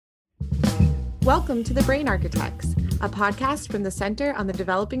Welcome to The Brain Architects, a podcast from the Center on the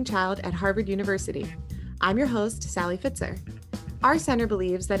Developing Child at Harvard University. I'm your host, Sally Fitzer. Our center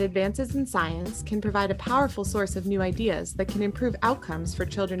believes that advances in science can provide a powerful source of new ideas that can improve outcomes for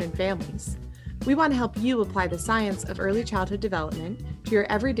children and families. We want to help you apply the science of early childhood development to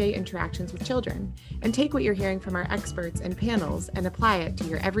your everyday interactions with children and take what you're hearing from our experts and panels and apply it to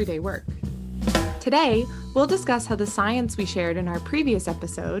your everyday work. Today, we'll discuss how the science we shared in our previous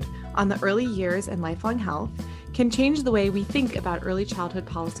episode on the early years and lifelong health can change the way we think about early childhood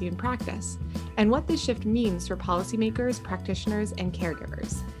policy and practice, and what this shift means for policymakers, practitioners, and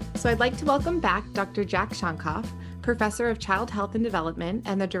caregivers. So I'd like to welcome back Dr. Jack Shonkoff, Professor of Child Health and Development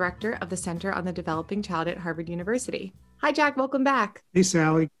and the Director of the Center on the Developing Child at Harvard University. Hi, Jack. Welcome back. Hey,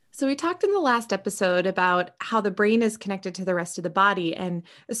 Sally. So we talked in the last episode about how the brain is connected to the rest of the body, and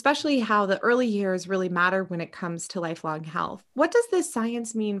especially how the early years really matter when it comes to lifelong health. What does this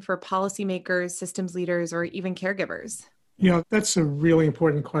science mean for policymakers, systems leaders, or even caregivers? Yeah, that's a really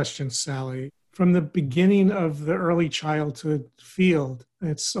important question, Sally. From the beginning of the early childhood field,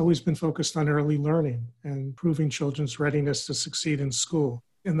 it's always been focused on early learning and improving children's readiness to succeed in school.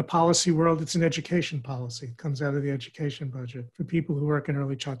 In the policy world, it's an education policy. It comes out of the education budget. For people who work in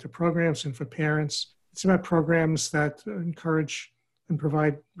early childhood programs and for parents, it's about programs that encourage and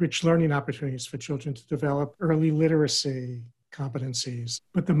provide rich learning opportunities for children to develop early literacy competencies.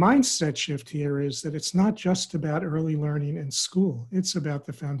 But the mindset shift here is that it's not just about early learning in school. It's about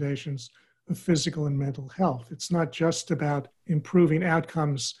the foundations of physical and mental health. It's not just about improving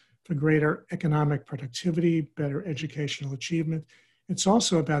outcomes for greater economic productivity, better educational achievement. It's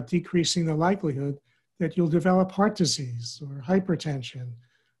also about decreasing the likelihood that you'll develop heart disease or hypertension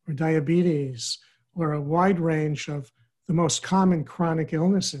or diabetes or a wide range of the most common chronic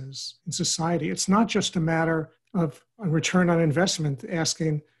illnesses in society. It's not just a matter of a return on investment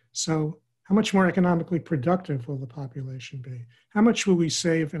asking, so how much more economically productive will the population be? How much will we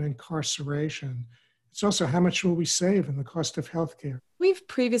save in incarceration? It's also how much will we save in the cost of healthcare? We've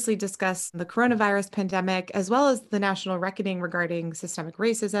previously discussed the coronavirus pandemic, as well as the national reckoning regarding systemic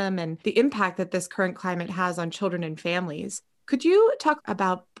racism and the impact that this current climate has on children and families. Could you talk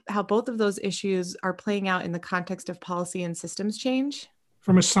about how both of those issues are playing out in the context of policy and systems change?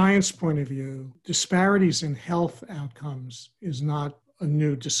 From a science point of view, disparities in health outcomes is not a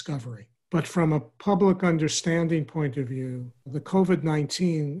new discovery. But from a public understanding point of view, the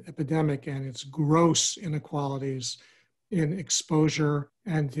COVID-19 epidemic and its gross inequalities in exposure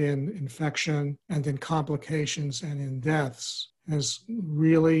and in infection and in complications and in deaths has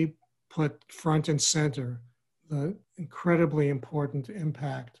really put front and center the incredibly important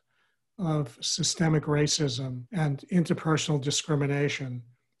impact of systemic racism and interpersonal discrimination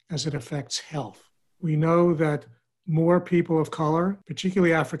as it affects health. We know that more people of color,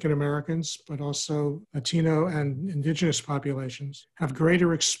 particularly African Americans, but also Latino and indigenous populations, have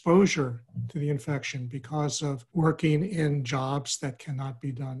greater exposure to the infection because of working in jobs that cannot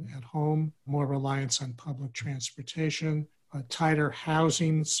be done at home, more reliance on public transportation, tighter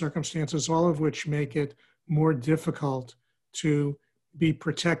housing circumstances, all of which make it more difficult to be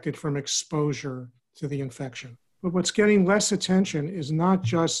protected from exposure to the infection. But what's getting less attention is not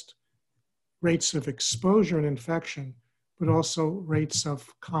just rates of exposure and infection, but also rates of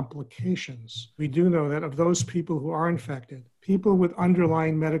complications. We do know that of those people who are infected, people with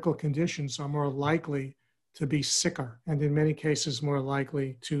underlying medical conditions are more likely to be sicker and in many cases more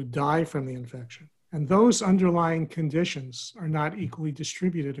likely to die from the infection. And those underlying conditions are not equally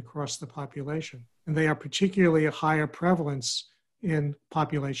distributed across the population. And they are particularly a higher prevalence in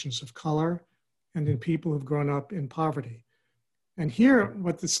populations of color and in people who've grown up in poverty. And here,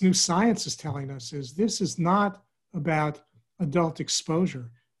 what this new science is telling us is this is not about adult exposure.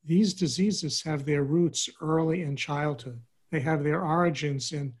 These diseases have their roots early in childhood. They have their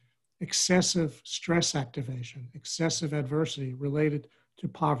origins in excessive stress activation, excessive adversity related to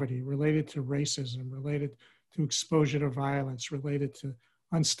poverty, related to racism, related to exposure to violence, related to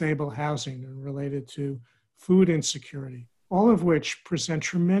unstable housing, and related to food insecurity, all of which present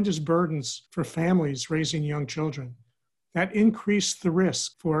tremendous burdens for families raising young children that increase the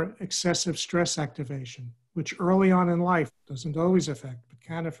risk for excessive stress activation, which early on in life doesn't always affect, but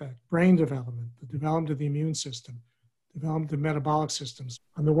can affect brain development, the development of the immune system, development of metabolic systems.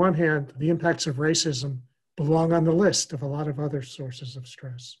 On the one hand, the impacts of racism belong on the list of a lot of other sources of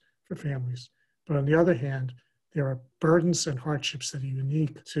stress for families. But on the other hand, there are burdens and hardships that are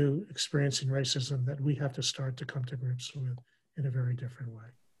unique to experiencing racism that we have to start to come to grips with in a very different way.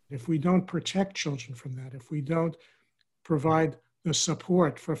 If we don't protect children from that, if we don't provide the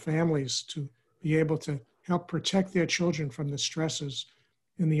support for families to be able to help protect their children from the stresses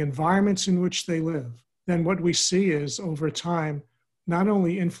in the environments in which they live, then what we see is over time, not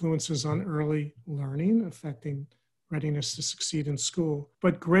only influences on early learning, affecting readiness to succeed in school,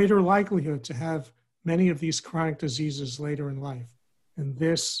 but greater likelihood to have many of these chronic diseases later in life. And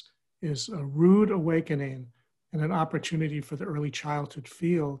this is a rude awakening and an opportunity for the early childhood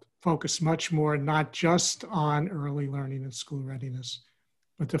field, focus much more not just on early learning and school readiness,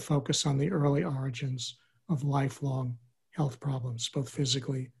 but to focus on the early origins of lifelong health problems, both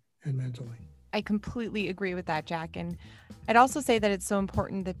physically and mentally. I completely agree with that, Jack. And I'd also say that it's so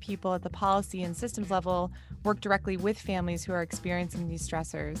important that people at the policy and systems level work directly with families who are experiencing these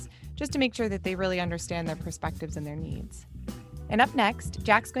stressors, just to make sure that they really understand their perspectives and their needs. And up next,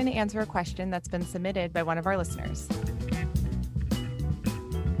 Jack's going to answer a question that's been submitted by one of our listeners.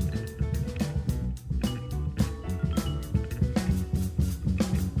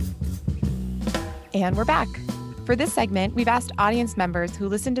 And we're back. For this segment, we've asked audience members who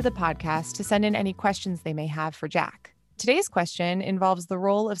listen to the podcast to send in any questions they may have for Jack. Today's question involves the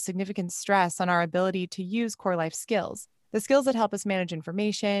role of significant stress on our ability to use core life skills, the skills that help us manage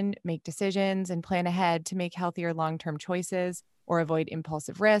information, make decisions, and plan ahead to make healthier long-term choices or avoid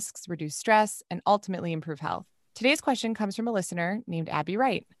impulsive risks, reduce stress, and ultimately improve health. Today's question comes from a listener named Abby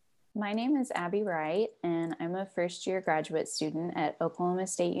Wright. My name is Abby Wright, and I'm a first-year graduate student at Oklahoma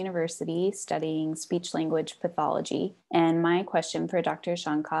State University studying speech-language pathology. And my question for Dr.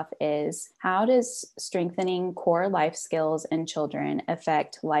 Shonkoff is, how does strengthening core life skills in children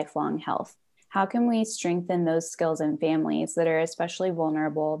affect lifelong health? How can we strengthen those skills in families that are especially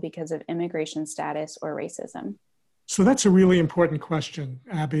vulnerable because of immigration status or racism? So that's a really important question,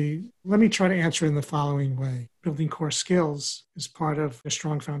 Abby. Let me try to answer in the following way. Building core skills is part of a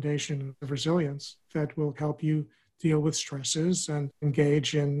strong foundation of resilience that will help you deal with stresses and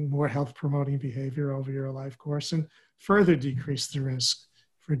engage in more health-promoting behavior over your life course and further decrease the risk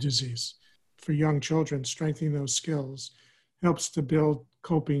for disease. For young children, strengthening those skills helps to build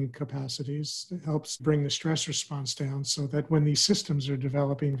coping capacities. It helps bring the stress response down so that when these systems are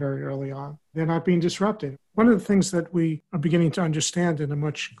developing very early on, they're not being disrupted. One of the things that we are beginning to understand in a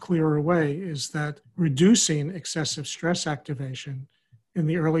much clearer way is that reducing excessive stress activation in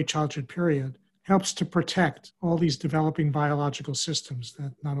the early childhood period helps to protect all these developing biological systems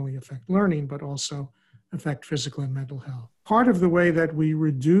that not only affect learning, but also affect physical and mental health. Part of the way that we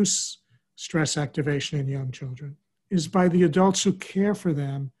reduce stress activation in young children is by the adults who care for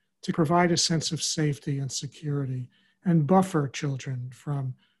them to provide a sense of safety and security and buffer children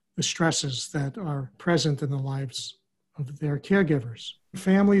from the stresses that are present in the lives of their caregivers.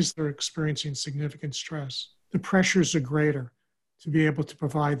 Families that are experiencing significant stress, the pressures are greater to be able to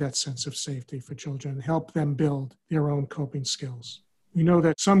provide that sense of safety for children and help them build their own coping skills. We know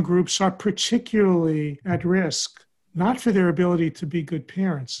that some groups are particularly at risk, not for their ability to be good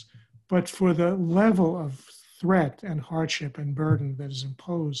parents, but for the level of threat and hardship and burden that is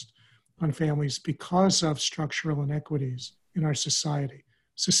imposed on families because of structural inequities in our society.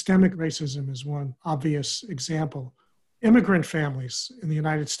 Systemic racism is one obvious example. Immigrant families in the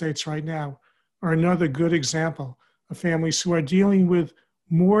United States right now are another good example of families who are dealing with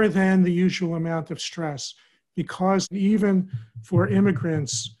more than the usual amount of stress, because even for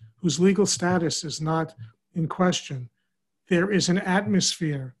immigrants whose legal status is not in question, there is an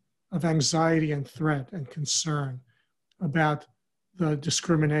atmosphere of anxiety and threat and concern about the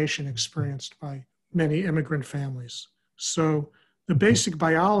discrimination experienced by many immigrant families. So the basic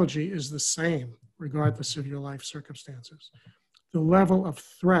biology is the same, regardless of your life circumstances. The level of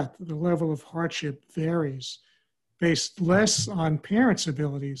threat, the level of hardship varies based less on parents'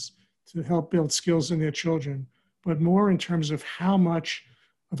 abilities to help build skills in their children, but more in terms of how much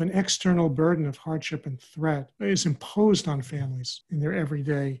of an external burden of hardship and threat is imposed on families in their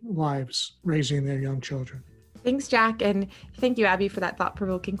everyday lives, raising their young children. Thanks, Jack, and thank you, Abby, for that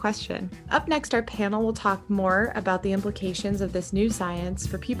thought-provoking question. Up next, our panel will talk more about the implications of this new science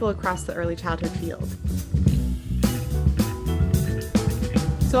for people across the early childhood field.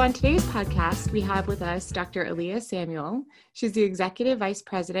 So on today's podcast, we have with us Dr. Aaliyah Samuel. She's the Executive Vice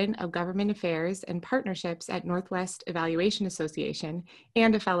President of Government Affairs and Partnerships at Northwest Evaluation Association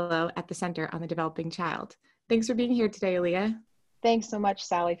and a fellow at the Center on the Developing Child. Thanks for being here today, Aaliyah. Thanks so much,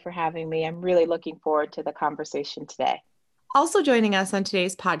 Sally, for having me. I'm really looking forward to the conversation today. Also joining us on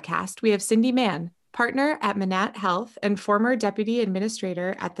today's podcast, we have Cindy Mann, partner at Manatt Health and former deputy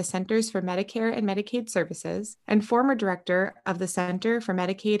administrator at the Centers for Medicare and Medicaid Services and former director of the Center for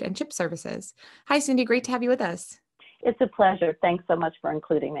Medicaid and CHIP Services. Hi, Cindy. Great to have you with us. It's a pleasure. Thanks so much for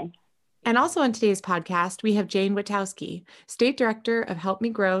including me. And also on today's podcast, we have Jane Witowski, State Director of Help Me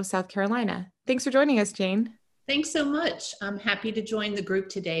Grow South Carolina. Thanks for joining us, Jane. Thanks so much. I'm happy to join the group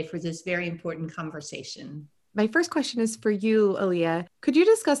today for this very important conversation. My first question is for you, Aaliyah. Could you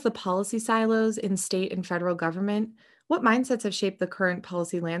discuss the policy silos in state and federal government? What mindsets have shaped the current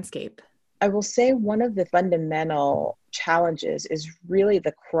policy landscape? I will say one of the fundamental challenges is really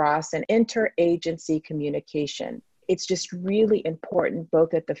the cross and interagency communication. It's just really important,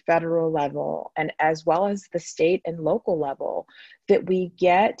 both at the federal level and as well as the state and local level, that we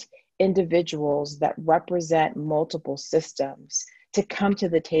get individuals that represent multiple systems to come to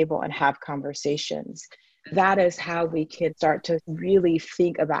the table and have conversations. That is how we can start to really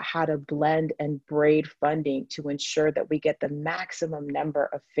think about how to blend and braid funding to ensure that we get the maximum number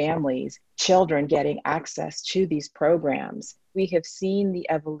of families, children getting access to these programs. We have seen the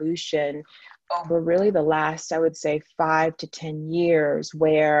evolution over really the last, I would say, 5 to 10 years,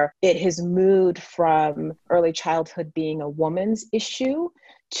 where it has moved from early childhood being a woman's issue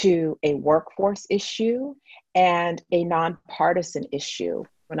to a workforce issue and a nonpartisan issue.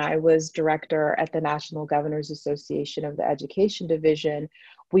 When I was director at the National Governors Association of the Education Division,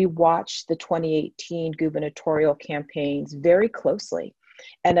 we watched the 2018 gubernatorial campaigns very closely.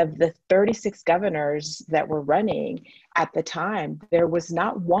 And of the 36 governors that were running at the time, there was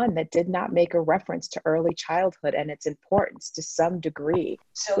not one that did not make a reference to early childhood and its importance to some degree.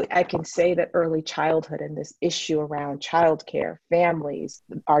 So I can say that early childhood and this issue around childcare, families,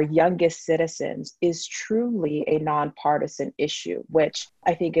 our youngest citizens is truly a nonpartisan issue, which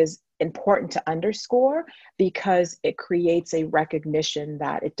I think is important to underscore because it creates a recognition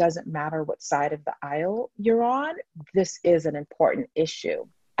that it doesn't matter what side of the aisle you're on, this is an important issue.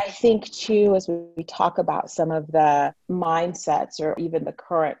 I think too, as we talk about some of the mindsets or even the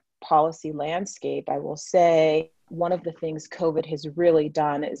current policy landscape, I will say one of the things COVID has really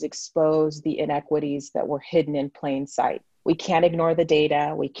done is expose the inequities that were hidden in plain sight. We can't ignore the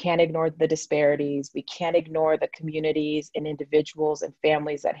data. We can't ignore the disparities. We can't ignore the communities and individuals and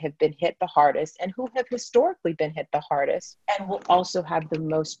families that have been hit the hardest and who have historically been hit the hardest and will also have the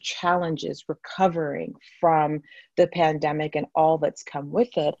most challenges recovering from the pandemic and all that's come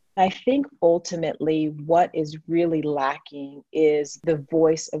with it. I think ultimately what is really lacking is the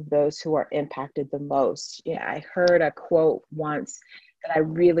voice of those who are impacted the most. Yeah, I heard a quote once that I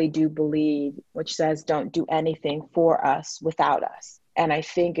really do believe, which says, don't do anything for us without us. And I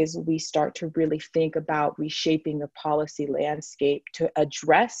think as we start to really think about reshaping the policy landscape to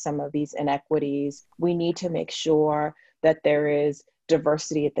address some of these inequities, we need to make sure that there is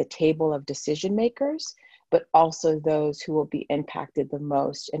diversity at the table of decision makers, but also those who will be impacted the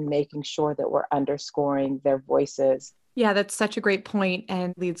most, and making sure that we're underscoring their voices. Yeah, that's such a great point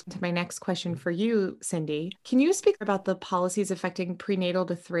and leads to my next question for you, Cindy. Can you speak about the policies affecting prenatal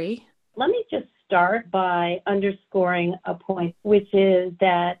to 3? Let me just start by underscoring a point, which is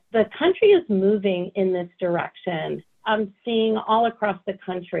that the country is moving in this direction. I'm seeing all across the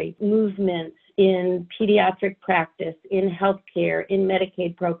country movements in pediatric practice, in healthcare, in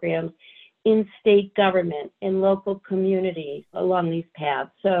Medicaid programs, in state government, in local communities along these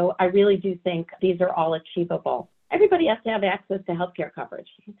paths. So I really do think these are all achievable. Everybody has to have access to healthcare coverage.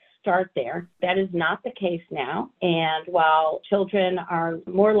 Start there. That is not the case now. And while children are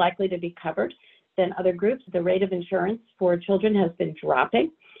more likely to be covered than other groups, the rate of insurance for children has been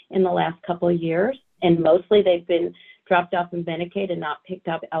dropping in the last couple of years. And mostly they've been dropped off in Medicaid and not picked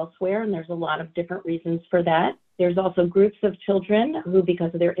up elsewhere. And there's a lot of different reasons for that. There's also groups of children who,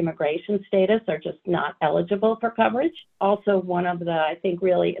 because of their immigration status, are just not eligible for coverage. Also, one of the, I think,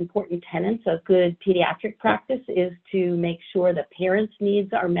 really important tenets of good pediatric practice is to make sure that parents'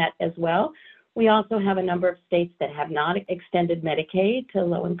 needs are met as well. We also have a number of states that have not extended Medicaid to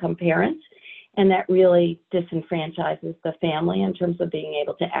low-income parents, and that really disenfranchises the family in terms of being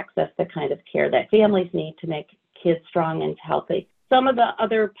able to access the kind of care that families need to make kids strong and healthy. Some of the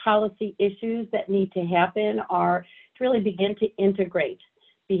other policy issues that need to happen are to really begin to integrate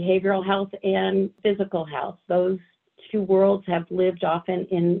behavioral health and physical health. Those two worlds have lived often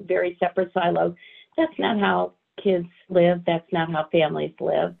in very separate silos. That's not how kids live. That's not how families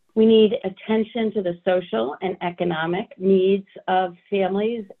live. We need attention to the social and economic needs of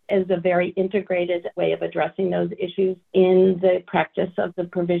families as a very integrated way of addressing those issues in the practice of the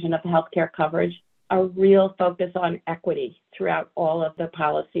provision of healthcare coverage. A real focus on equity throughout all of the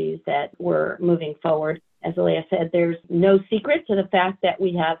policies that we're moving forward. As Aaliyah said, there's no secret to the fact that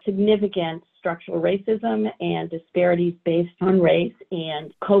we have significant structural racism and disparities based on race,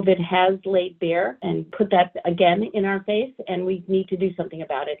 and COVID has laid bare and put that again in our face, and we need to do something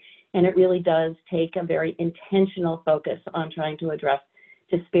about it. And it really does take a very intentional focus on trying to address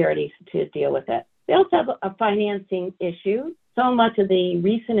disparities to deal with it. We also have a financing issue. So much of the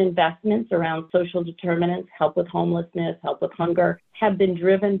recent investments around social determinants, help with homelessness, help with hunger, have been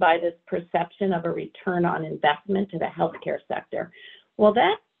driven by this perception of a return on investment to the healthcare sector. Well,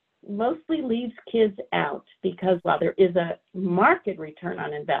 that mostly leaves kids out because while there is a market return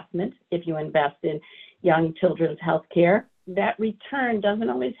on investment, if you invest in young children's healthcare, that return doesn't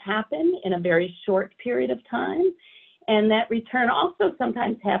always happen in a very short period of time. And that return also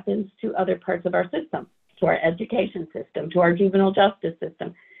sometimes happens to other parts of our system, to our education system, to our juvenile justice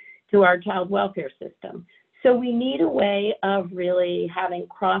system, to our child welfare system. So we need a way of really having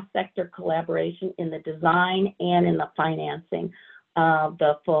cross-sector collaboration in the design and in the financing of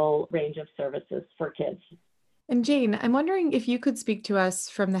the full range of services for kids. And Jane, I'm wondering if you could speak to us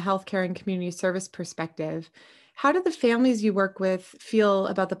from the healthcare and community service perspective. How do the families you work with feel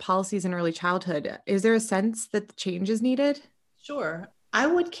about the policies in early childhood? Is there a sense that the change is needed? Sure. I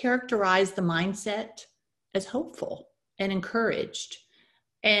would characterize the mindset as hopeful and encouraged.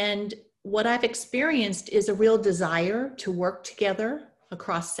 And what I've experienced is a real desire to work together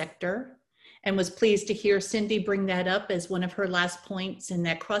across sector, and was pleased to hear Cindy bring that up as one of her last points in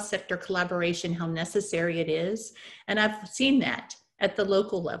that cross-sector collaboration, how necessary it is. And I've seen that at the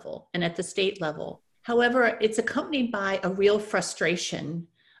local level and at the state level. However, it's accompanied by a real frustration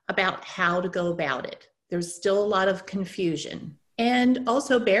about how to go about it. There's still a lot of confusion and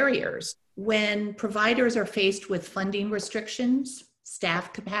also barriers. When providers are faced with funding restrictions,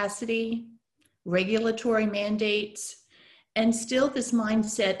 staff capacity, regulatory mandates, and still this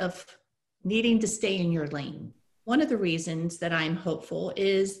mindset of needing to stay in your lane. One of the reasons that I'm hopeful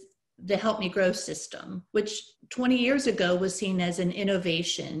is the Help Me Grow system, which 20 years ago was seen as an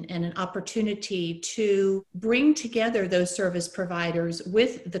innovation and an opportunity to bring together those service providers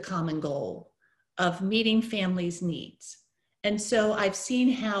with the common goal of meeting families' needs. And so I've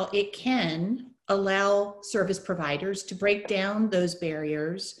seen how it can allow service providers to break down those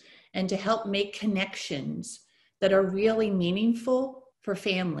barriers and to help make connections that are really meaningful for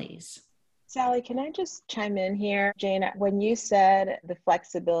families. Sally, can I just chime in here? Jane, when you said the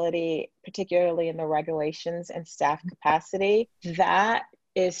flexibility, particularly in the regulations and staff capacity, that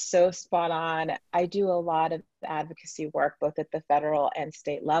is so spot on. I do a lot of advocacy work, both at the federal and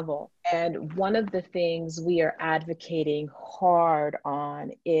state level. And one of the things we are advocating hard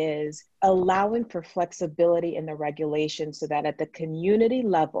on is allowing for flexibility in the regulation so that at the community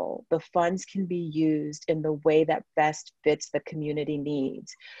level, the funds can be used in the way that best fits the community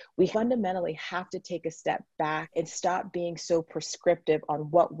needs. We fundamentally have to take a step back and stop being so prescriptive on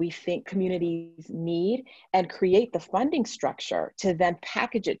what we think communities need and create the funding structure to then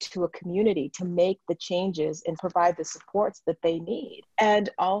package it to a community to make the changes and provide the supports that they need. And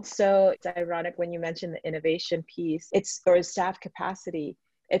also, it's ironic when you mentioned the innovation piece, or staff capacity.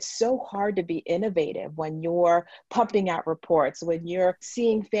 It's so hard to be innovative when you're pumping out reports, when you're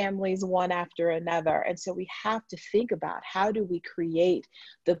seeing families one after another. And so we have to think about how do we create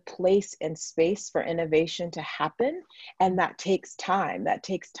the place and space for innovation to happen. And that takes time. That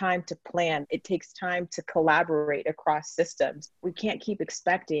takes time to plan. It takes time to collaborate across systems. We can't keep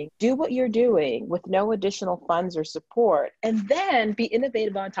expecting, do what you're doing with no additional funds or support, and then be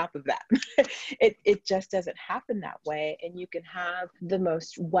innovative on top of that. It just doesn't happen that way. And you can have the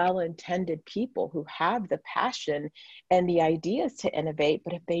most well-intended people who have the passion and the ideas to innovate,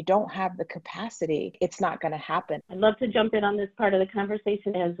 but if they don't have the capacity, it's not going to happen. I'd love to jump in on this part of the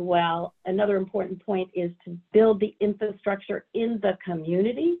conversation as well. Another important point is to build the infrastructure in the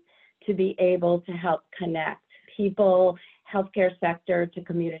community to be able to help connect people, healthcare sector, to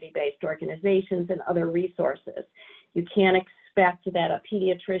community-based organizations and other resources. You can't expect that a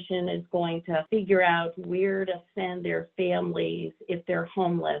pediatrician is going to figure out where to send their families if they're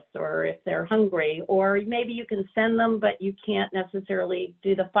homeless or if they're hungry, or maybe you can send them, but you can't necessarily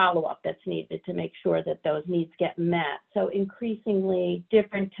do the follow-up that's needed to make sure that those needs get met. So increasingly,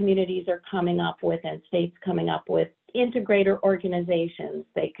 different communities are coming up with, and states coming up with, integrator organizations.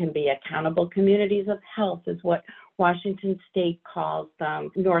 They can be accountable communities of health, is what Washington State calls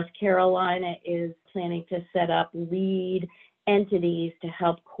them. North Carolina is planning to set up lead entities to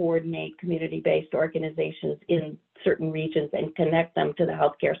help coordinate community-based organizations in certain regions and connect them to the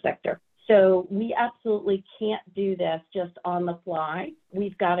healthcare sector. So we absolutely can't do this just on the fly.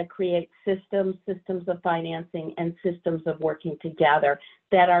 We've got to create systems of financing, and systems of working together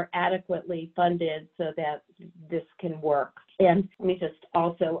that are adequately funded so that this can work. And let me just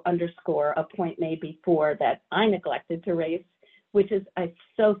also underscore a point made before that I neglected to raise, which is I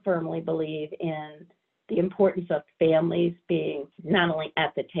so firmly believe in the importance of families being not only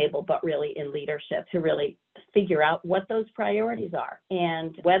at the table, but really in leadership to really figure out what those priorities are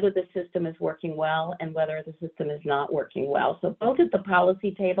and whether the system is working well and whether the system is not working well. So both at the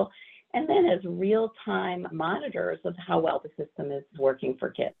policy table and then as real-time monitors of how well the system is working for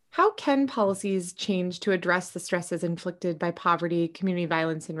kids. How can policies change to address the stresses inflicted by poverty, community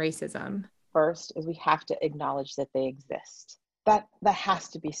violence, and racism? First is we have to acknowledge that they exist. That has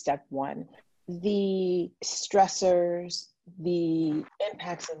to be step one. The stressors, the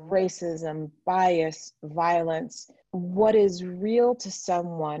impacts of racism, bias, violence, what is real to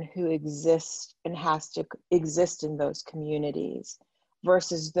someone who exists and has to exist in those communities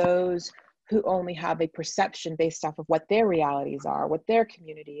versus those who only have a perception based off of what their realities are, what their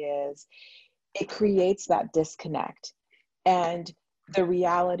community is, it creates that disconnect. And the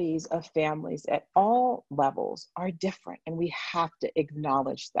realities of families at all levels are different, and we have to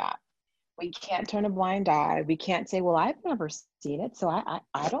acknowledge that. We can't turn a blind eye. We can't say, well, I've never seen it, so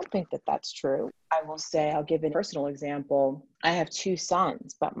I don't think that that's true. I will say, I'll give a personal example. I have 2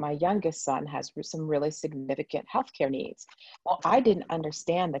 sons, but my youngest son has some really significant healthcare needs. Well, I didn't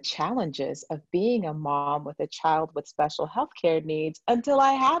understand the challenges of being a mom with a child with special healthcare needs until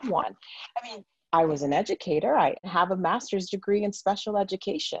I had one. I mean, I was an educator. I have a master's degree in special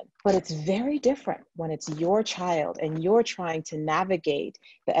education, but it's very different when it's your child and you're trying to navigate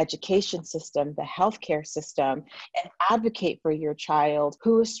the education system, the healthcare system, and advocate for your child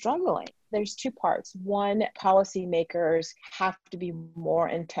who is struggling. There's 2 parts. One, policymakers have to be more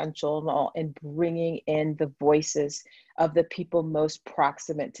intentional in bringing in the voices of the people most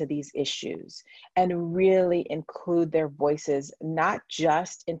proximate to these issues and really include their voices, not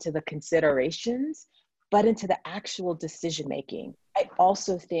just into the considerations, but into the actual decision-making. I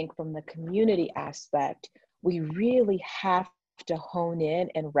also think from the community aspect, we really have to hone in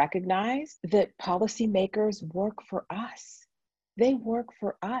and recognize that policymakers work for us. They work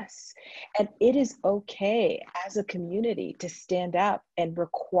for us. And it is okay as a community to stand up and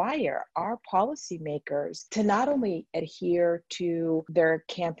require our policymakers to not only adhere to their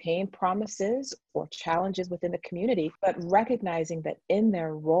campaign promises or challenges within the community, but recognizing that in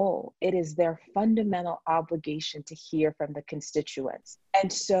their role, it is their fundamental obligation to hear from the constituents.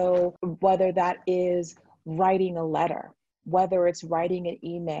 And so whether that is writing a letter, whether it's writing an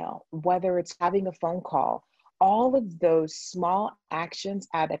email, whether it's having a phone call, all of those small actions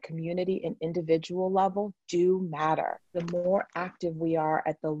at a community and individual level do matter. The more active we are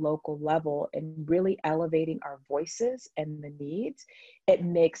at the local level and really elevating our voices and the needs, it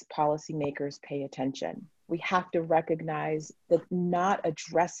makes policymakers pay attention. We have to recognize that not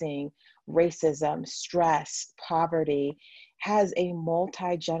addressing racism, stress, poverty has a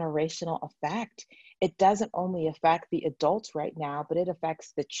multi-generational effect. It doesn't only affect the adults right now, but it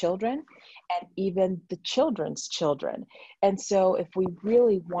affects the children and even the children's children. And so if we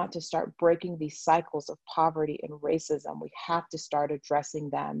really want to start breaking these cycles of poverty and racism, we have to start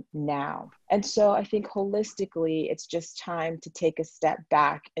addressing them now. And so I think holistically, it's just time to take a step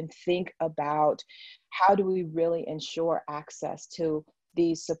back and think about how do we really ensure access to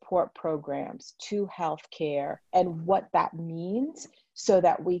these support programs, to healthcare, and what that means so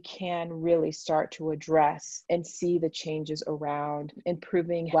that we can really start to address and see the changes around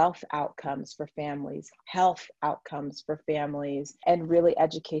improving wealth outcomes for families, health outcomes for families, and really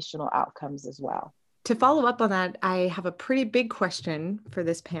educational outcomes as well. To follow up on that, I have a pretty big question for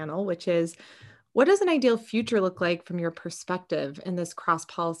this panel, which is, what does an ideal future look like from your perspective in this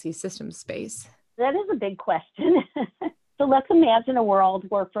cross-policy system space? That is a big question. So let's imagine a world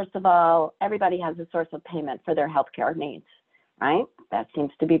where, first of all, everybody has a source of payment for their healthcare needs, right? That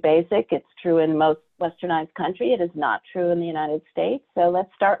seems to be basic. It's true in most westernized countries. It is not true in the United States. So let's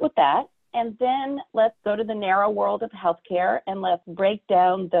start with that. And then let's go to the narrow world of healthcare and let's break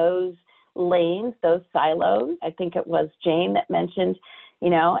down those lanes, those silos. I think it was Jane that mentioned,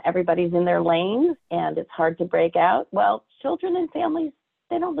 everybody's in their lanes and it's hard to break out. Well, children and families,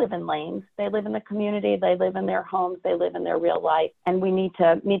 they don't live in lanes. They live in the community. They live in their homes. They live in their real life. And we need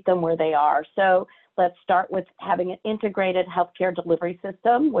to meet them where they are. So let's start with having an integrated healthcare delivery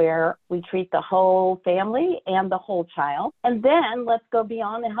system where we treat the whole family and the whole child. And then let's go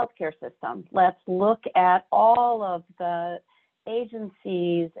beyond the healthcare system. Let's look at all of the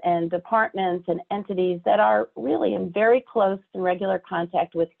agencies and departments and entities that are really in very close and regular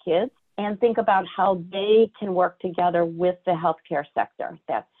contact with kids, and think about how they can work together with the healthcare sector.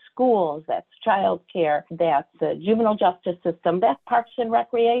 That's schools, that's childcare, that's the juvenile justice system, that's parks and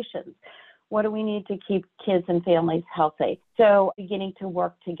recreations. What do we need to keep kids and families healthy? So beginning to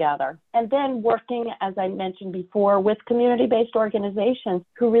work together. And then working, as I mentioned before, with community-based organizations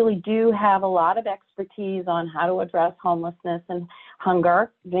who really do have a lot of expertise on how to address homelessness and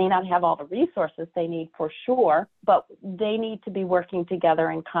hunger. They may not have all the resources they need for sure, but they need to be working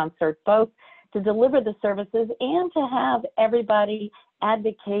together in concert, both to deliver the services and to have everybody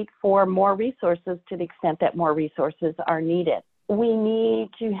advocate for more resources to the extent that more resources are needed. We need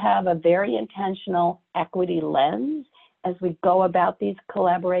to have a very intentional equity lens as we go about these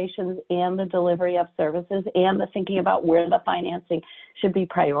collaborations and the delivery of services and the thinking about where the financing should be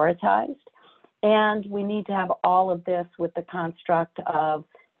prioritized. And we need to have all of this with the construct of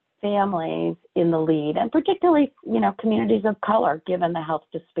families in the lead, and particularly, communities of color, given the health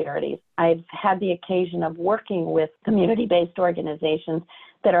disparities. I've had the occasion of working with community-based organizations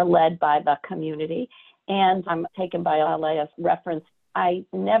that are led by the community, and I'm taken by LA as reference. I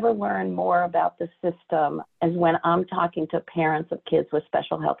never learn more about the system as when I'm talking to parents of kids with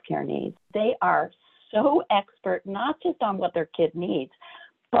special health care needs. They are so expert, not just on what their kid needs,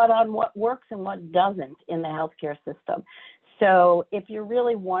 but on what works and what doesn't in the healthcare system. So if you're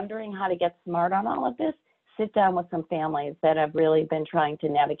really wondering how to get smart on all of this, sit down with some families that have really been trying to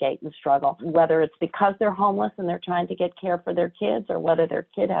navigate and struggle, whether it's because they're homeless and they're trying to get care for their kids, or whether their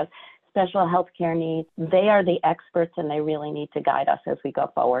kid has special health care needs. They are the experts, and they really need to guide us as we go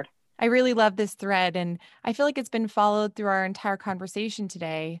forward. I really love this thread, and I feel like it's been followed through our entire conversation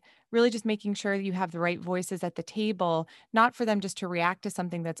today, really just making sure you have the right voices at the table, not for them just to react to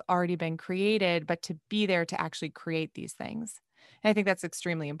something that's already been created, but to be there to actually create these things. And I think that's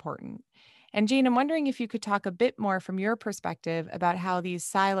extremely important. And Jane, I'm wondering if you could talk a bit more from your perspective about how these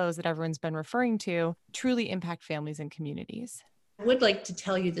silos that everyone's been referring to truly impact families and communities. I would like to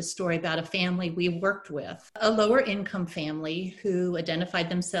tell you the story about a family we worked with, a lower income family who identified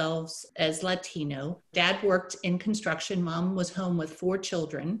themselves as Latino. Dad worked in construction. Mom was home with 4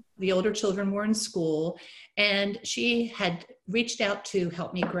 children. The older children were in school, and she had reached out to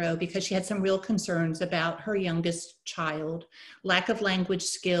Help Me Grow because she had some real concerns about her youngest child, lack of language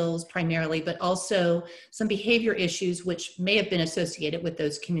skills primarily, but also some behavior issues which may have been associated with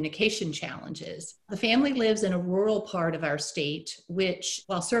those communication challenges. The family lives in a rural part of our state, which,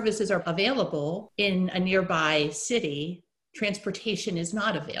 while services are available in a nearby city, transportation is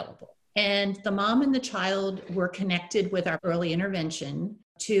not available. And the mom and the child were connected with our early intervention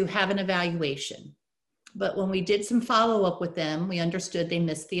to have an evaluation. But when we did some follow-up with them, we understood they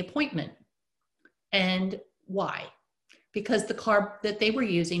missed the appointment. And why? Because the car that they were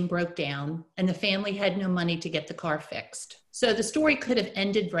using broke down and the family had no money to get the car fixed. So the story could have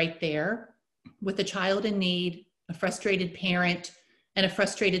ended right there with a child in need, a frustrated parent, and a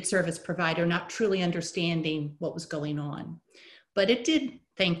frustrated service provider not truly understanding what was going on. But it did,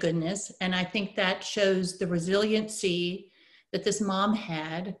 thank goodness. And I think that shows the resiliency that this mom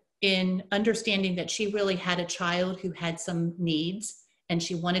had in understanding that she really had a child who had some needs and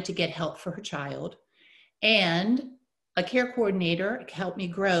she wanted to get help for her child. And a care coordinator, Help Me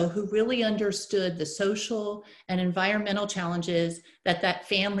Grow, who really understood the social and environmental challenges that that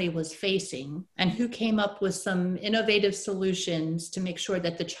family was facing, and who came up with some innovative solutions to make sure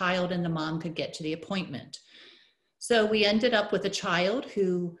that the child and the mom could get to the appointment. So we ended up with a child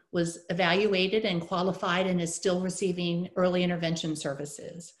who was evaluated and qualified and is still receiving early intervention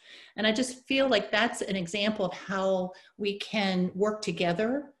services. And I just feel like that's an example of how we can work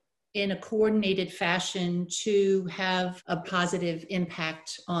together in a coordinated fashion to have a positive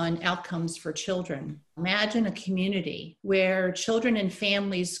impact on outcomes for children. Imagine a community where children and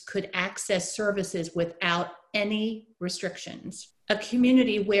families could access services without any restrictions. A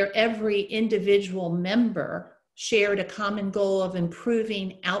community where every individual member shared a common goal of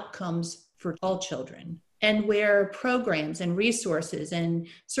improving outcomes for all children, and where programs and resources and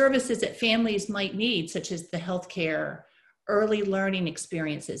services that families might need, such as the healthcare, early learning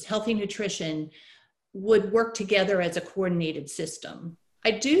experiences, healthy nutrition, would work together as a coordinated system.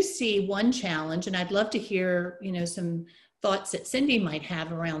 I do see one challenge, and I'd love to hear, some thoughts that Cindy might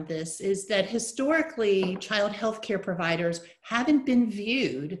have around this, is that historically child healthcare providers haven't been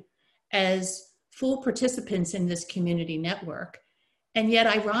viewed as full participants in this community network. And yet,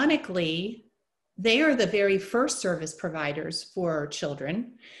 ironically, they are the very first service providers for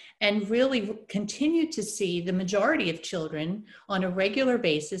children and really continue to see the majority of children on a regular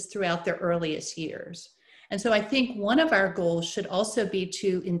basis throughout their earliest years. And so I think one of our goals should also be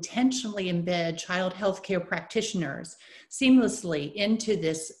to intentionally embed child healthcare practitioners seamlessly into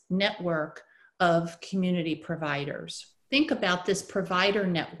this network of community providers. Think about this provider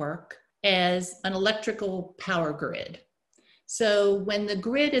network as an electrical power grid. So when the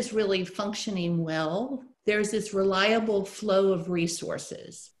grid is really functioning well, there's this reliable flow of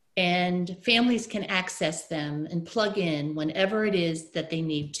resources, and families can access them and plug in whenever it is that they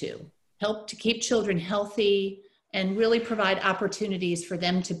need to. Help to keep children healthy and really provide opportunities for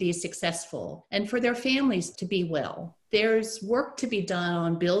them to be successful and for their families to be well. There's work to be done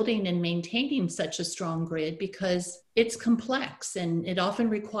on building and maintaining such a strong grid because it's complex and it often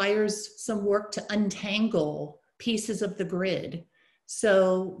requires some work to untangle pieces of the grid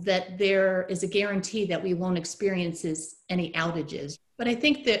so that there is a guarantee that we won't experience any outages. But I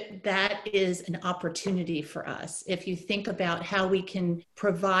think that is an opportunity for us. If you think about how we can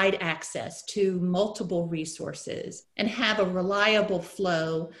provide access to multiple resources and have a reliable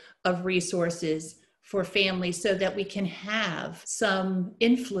flow of resources for families so that we can have some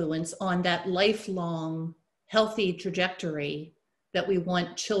influence on that lifelong healthy trajectory that we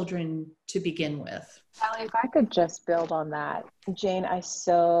want children to begin with. Sally, if I could just build on that. Jane, I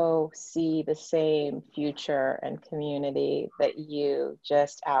so see the same future and community that you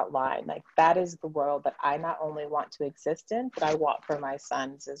just outlined. Like, that is the world that I not only want to exist in, but I want for my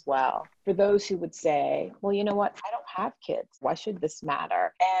sons as well. For those who would say, well, you know what? I don't have kids. Why should this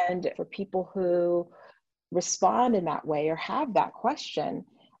matter? And for people who respond in that way or have that question,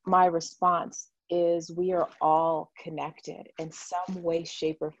 my response is we are all connected in some way,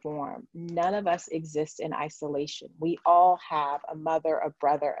 shape, or form. None of us exist in isolation. We all have a mother, a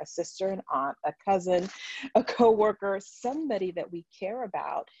brother, a sister, an aunt, a cousin, a coworker, somebody that we care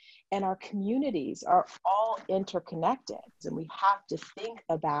about. And our communities are all interconnected. And we have to think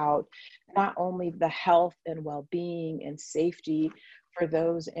about not only the health and well-being and safety for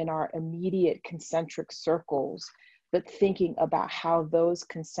those in our immediate concentric circles, but thinking about how those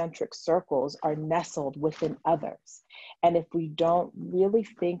concentric circles are nestled within others. And if we don't really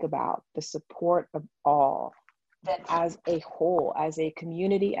think about the support of all, then as a whole, as a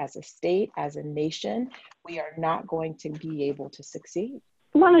community, as a state, as a nation, we are not going to be able to succeed.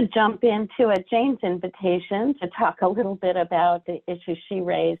 I want to jump into Jane's invitation to talk a little bit about the issue she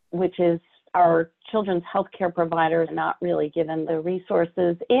raised, which is our children's healthcare providers are not really given the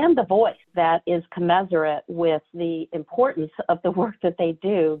resources and the voice that is commensurate with the importance of the work that they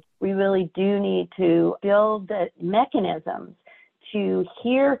do. We really do need to build the mechanisms to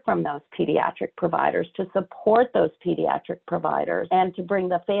hear from those pediatric providers, to support those pediatric providers, and to bring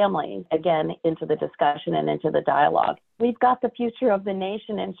the families, again, into the discussion and into the dialogue. We've got the future of the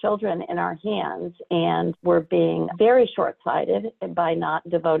nation and children in our hands, and we're being very short-sighted by not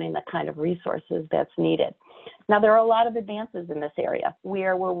devoting the kind of resources that's needed. Now, there are a lot of advances in this area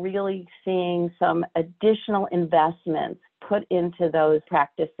where we're really seeing some additional investments put into those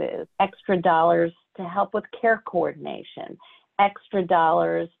practices, extra dollars to help with care coordination, extra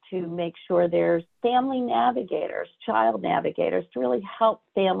dollars to make sure there's family navigators, child navigators, to really help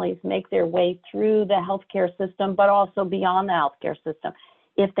families make their way through the healthcare system, but also beyond the healthcare system.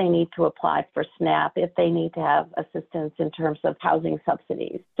 If they need to apply for SNAP, if they need to have assistance in terms of housing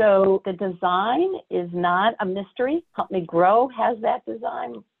subsidies. So the design is not a mystery. Help Me Grow has that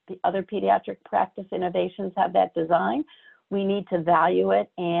design. The other pediatric practice innovations have that design. We need to value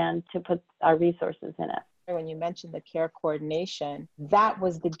it and to put our resources in it. When you mentioned the care coordination, that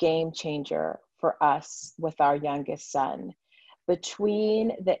was the game changer for us with our youngest son.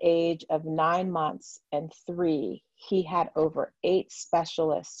 Between the age of 9 months and 3, he had over 8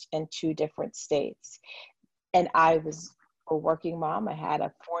 specialists in 2 different states. And I was a working mom. I had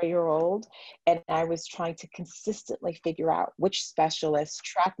a 4-year-old, and I was trying to consistently figure out which specialists,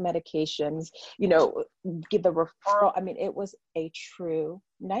 track medications, give the referral. I mean, it was a true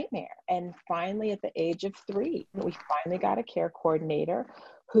nightmare. And finally, at the age of 3, we finally got a care coordinator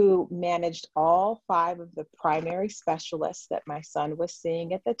who managed all 5 of the primary specialists that my son was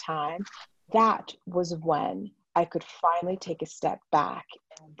seeing at the time. That was when I could finally take a step back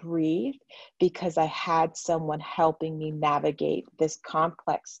and breathe, because I had someone helping me navigate this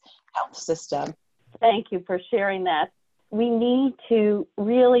complex health system. Thank you for sharing that. We need to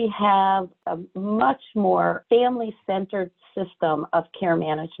really have a much more family-centered system of care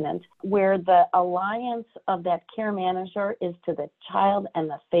management, where the alliance of that care manager is to the child and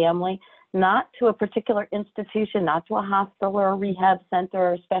the family, not to a particular institution, not to a hospital or a rehab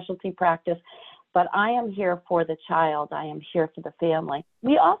center or specialty practice, but I am here for the child. I am here for the family.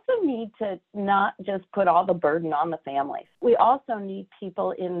 We also need to not just put all the burden on the families. We also need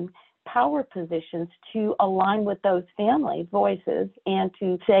people in power positions to align with those family voices and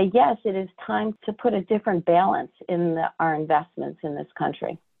to say, yes, it is time to put a different balance in our investments in this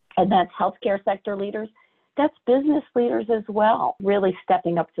country. And that's healthcare sector leaders. That's business leaders as well, really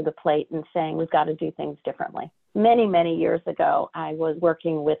stepping up to the plate and saying we've got to do things differently. Many, many years ago, I was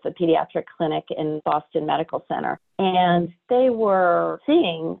working with a pediatric clinic in Boston Medical Center, and they were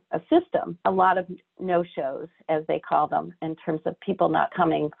seeing a system, a lot of no-shows, as they call them, in terms of people not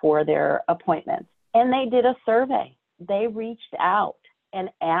coming for their appointments. And they did a survey. They reached out and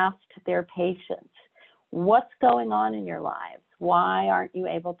asked their patients, what's going on in your lives? Why aren't you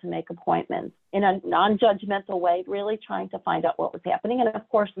able to make appointments? In a non-judgmental way, really trying to find out what was happening. And of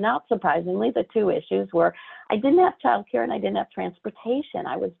course, not surprisingly, the two issues were I didn't have childcare and I didn't have transportation.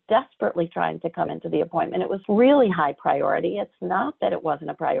 I was desperately trying to come into the appointment. It was really high priority. It's not that it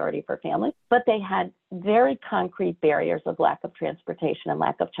wasn't a priority for families, but they had very concrete barriers of lack of transportation and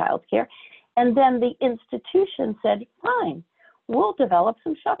lack of childcare. And then the institution said, fine, we'll develop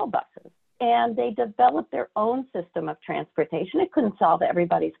some shuttle buses. And they developed their own system of transportation. It couldn't solve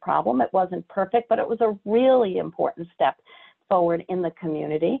everybody's problem. It wasn't perfect, but it was a really important step forward in the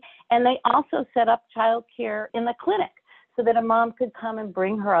community. And they also set up childcare in the clinic so that a mom could come and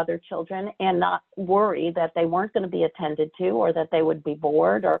bring her other children and not worry that they weren't going to be attended to or that they would be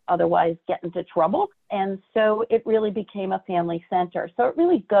bored or otherwise get into trouble. And so it really became a family center. So it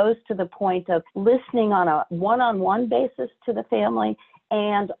really goes to the point of listening on a one-on-one basis to the family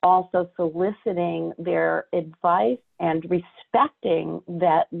and also soliciting their advice and respecting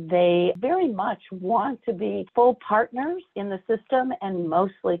that they very much want to be full partners in the system and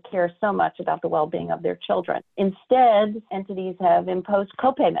mostly care so much about the well-being of their children. Instead, entities have imposed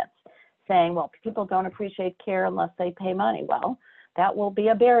co-payments, saying, well, people don't appreciate care unless they pay money. Well, that will be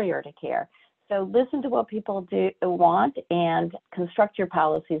a barrier to care. So listen to what people want and construct your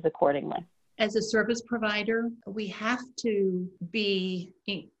policies accordingly. As a service provider, we have to be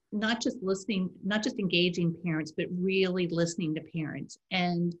not just listening, not just engaging parents, but really listening to parents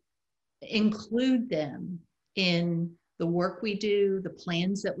and include them in the work we do, the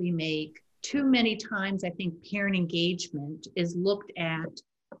plans that we make. Too many times, I think parent engagement is looked at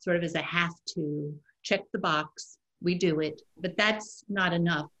sort of as a have to, check the box, we do it, but that's not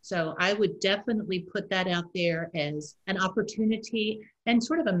enough. So I would definitely put that out there as an opportunity and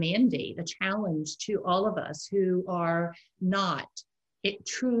sort of a mandate, a challenge to all of us who are not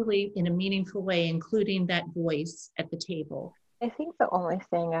truly in a meaningful way, including that voice at the table. I think the only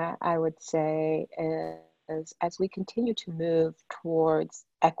thing I would say is as we continue to move towards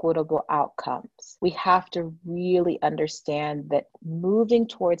equitable outcomes, we have to really understand that moving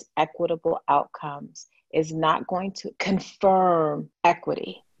towards equitable outcomes is not going to confirm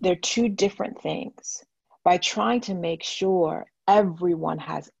equity. They're two different things. By trying to make sure everyone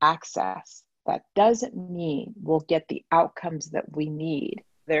has access, that doesn't mean we'll get the outcomes that we need.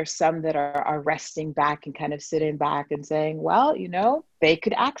 There's some that are resting back and kind of sitting back and saying, well, they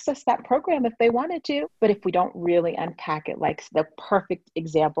could access that program if they wanted to. But if we don't really unpack it, like the perfect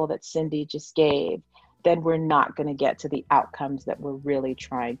example that Cindy just gave, then we're not going to get to the outcomes that we're really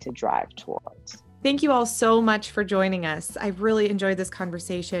trying to drive towards. Thank you all so much for joining us. I've really enjoyed this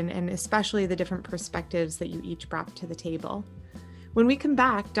conversation and especially the different perspectives that you each brought to the table. When we come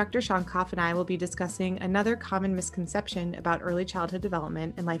back, Dr. Shonkoff and I will be discussing another common misconception about early childhood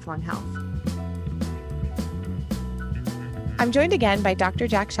development and lifelong health. I'm joined again by Dr.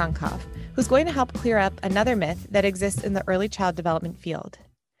 Jack Shonkoff, who's going to help clear up another myth that exists in the early child development field.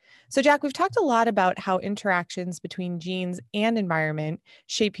 So Jack, we've talked a lot about how interactions between genes and environment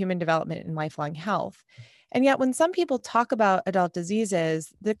shape human development and lifelong health. And yet when some people talk about adult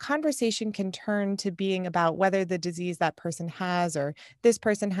diseases, the conversation can turn to being about whether the disease that person has or this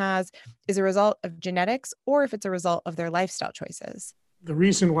person has is a result of genetics or if it's a result of their lifestyle choices. The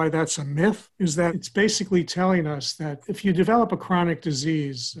reason why that's a myth is that it's basically telling us that if you develop a chronic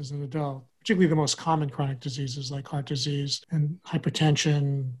disease as an adult, particularly the most common chronic diseases like heart disease and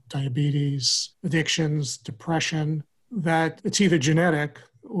hypertension, diabetes, addictions, depression, that it's either genetic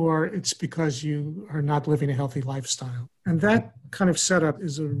or it's because you are not living a healthy lifestyle. And that kind of setup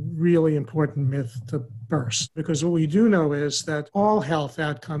is a really important myth to burst, because what we do know is that all health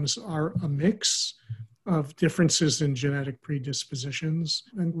outcomes are a mix of differences in genetic predispositions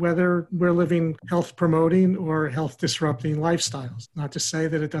and whether we're living health-promoting or health-disrupting lifestyles. Not to say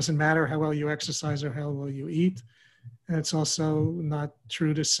that it doesn't matter how well you exercise or how well you eat. And it's also not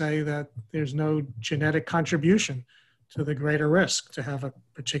true to say that there's no genetic contribution to the greater risk to have a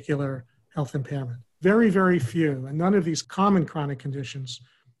particular health impairment. Very, very few, and none of these common chronic conditions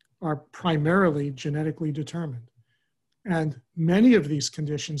are primarily genetically determined. And many of these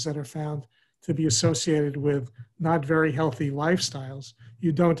conditions that are found to be associated with not very healthy lifestyles.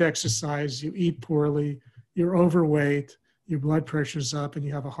 You don't exercise, you eat poorly, you're overweight, your blood pressure's up, and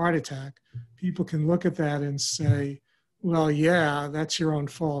you have a heart attack. People can look at that and say, well, yeah, that's your own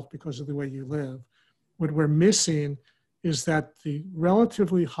fault because of the way you live. What we're missing is that the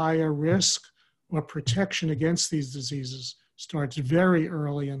relatively higher risk or protection against these diseases starts very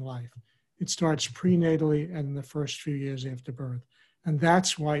early in life. It starts prenatally and in the first few years after birth. And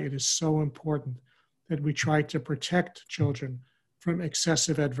that's why it is so important that we try to protect children from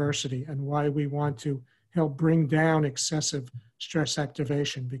excessive adversity, and why we want to help bring down excessive stress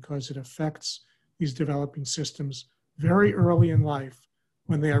activation, because it affects these developing systems very early in life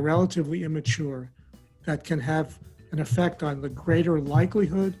when they are relatively immature. That can have an effect on the greater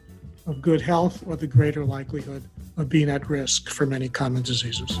likelihood of good health or the greater likelihood of being at risk for many common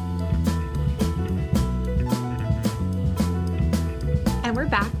diseases. And we're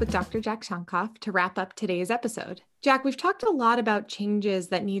back with Dr. Jack Shonkoff to wrap up today's episode. Jack, we've talked a lot about changes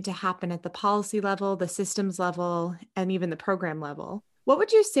that need to happen at the policy level, the systems level, and even the program level. What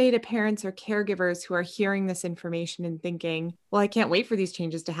would you say to parents or caregivers who are hearing this information and thinking, well, I can't wait for these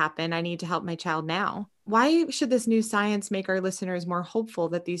changes to happen. I need to help my child now. Why should this new science make our listeners more hopeful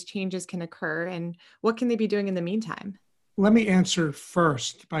that these changes can occur, and what can they be doing in the meantime? Let me answer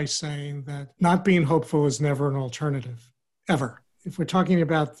first by saying that not being hopeful is never an alternative, ever. If we're talking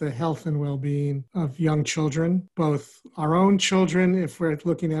about the health and well-being of young children, both our own children, if we're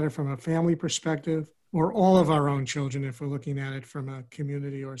looking at it from a family perspective, or all of our own children, if we're looking at it from a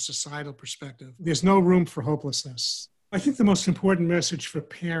community or societal perspective, there's no room for hopelessness. I think the most important message for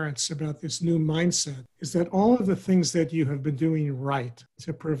parents about this new mindset is that all of the things that you have been doing right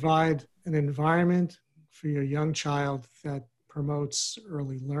to provide an environment for your young child that promotes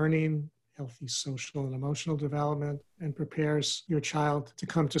early learning, healthy social and emotional development, and prepares your child to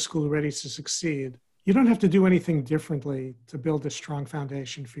come to school ready to succeed. You don't have to do anything differently to build a strong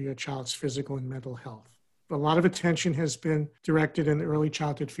foundation for your child's physical and mental health. A lot of attention has been directed in the early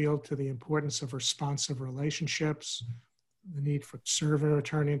childhood field to the importance of responsive relationships, the need for serve and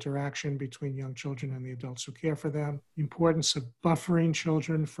return interaction between young children and the adults who care for them, the importance of buffering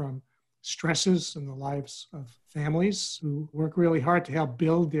children from stresses in the lives of families who work really hard to help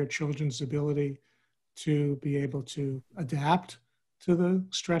build their children's ability to be able to adapt to the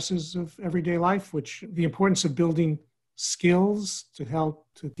stresses of everyday life, which the importance of building skills to help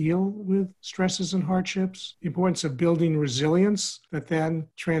to deal with stresses and hardships, the importance of building resilience that then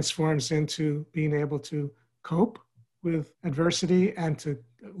transforms into being able to cope with adversity and to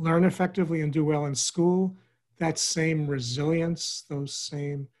learn effectively and do well in school. That same resilience, those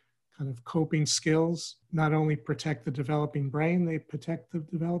same kind of coping skills, not only protect the developing brain, they protect the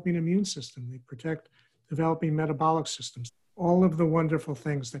developing immune system, they protect developing metabolic systems. All of the wonderful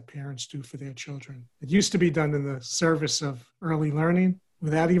things that parents do for their children. It used to be done in the service of early learning.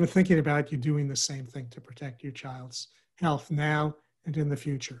 Without even thinking about it, you're doing the same thing to protect your child's health now and in the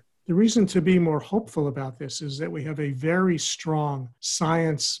future. The reason to be more hopeful about this is that we have a very strong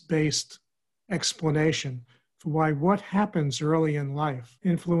science-based explanation for why what happens early in life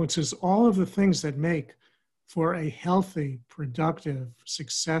influences all of the things that make for a healthy, productive,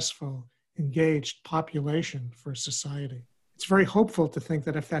 successful, engaged population for society. It's very hopeful to think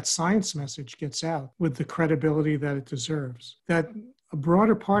that if that science message gets out with the credibility that it deserves, that a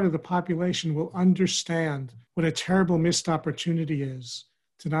broader part of the population will understand what a terrible missed opportunity is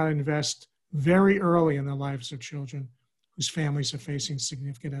to not invest very early in the lives of children whose families are facing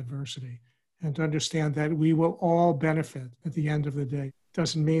significant adversity, and to understand that we will all benefit at the end of the day. It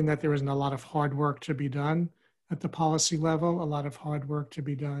doesn't mean that there isn't a lot of hard work to be done at the policy level, a lot of hard work to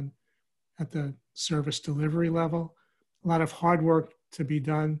be done at the service delivery level, a lot of hard work to be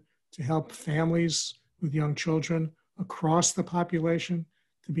done to help families with young children across the population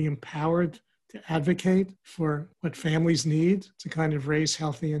to be empowered to advocate for what families need to kind of raise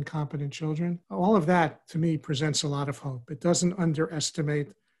healthy and competent children. All of that, to me, presents a lot of hope. It doesn't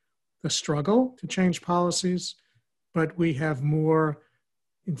underestimate the struggle to change policies, but we have more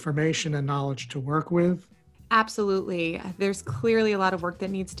information and knowledge to work with. Absolutely. There's clearly a lot of work that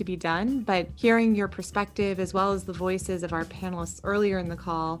needs to be done, but hearing your perspective as well as the voices of our panelists earlier in the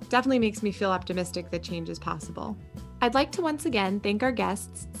call definitely makes me feel optimistic that change is possible. I'd like to once again thank our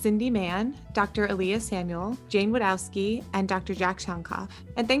guests, Cindy Mann, Dr. Aaliyah Samuel, Jane Wadowski, and Dr. Jack Shonkoff.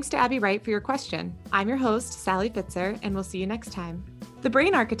 And thanks to Abby Wright for your question. I'm your host, Sally Fitzer, and we'll see you next time. The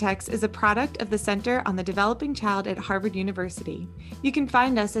Brain Architects is a product of the Center on the Developing Child at Harvard University. You can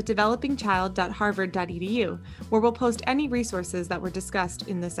find us at developingchild.harvard.edu, where we'll post any resources that were discussed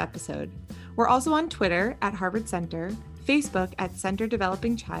in this episode. We're also on Twitter at Harvard Center, Facebook at Center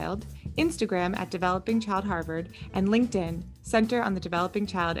Developing Child, Instagram at Developing Child Harvard, and LinkedIn, Center on the Developing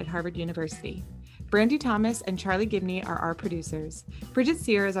Child at Harvard University. Brandy Thomas and Charlie Gibney are our producers. Bridget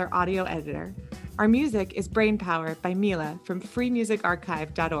Sear is our audio editor. Our music is Brain Power by Mila from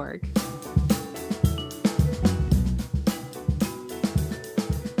freemusicarchive.org.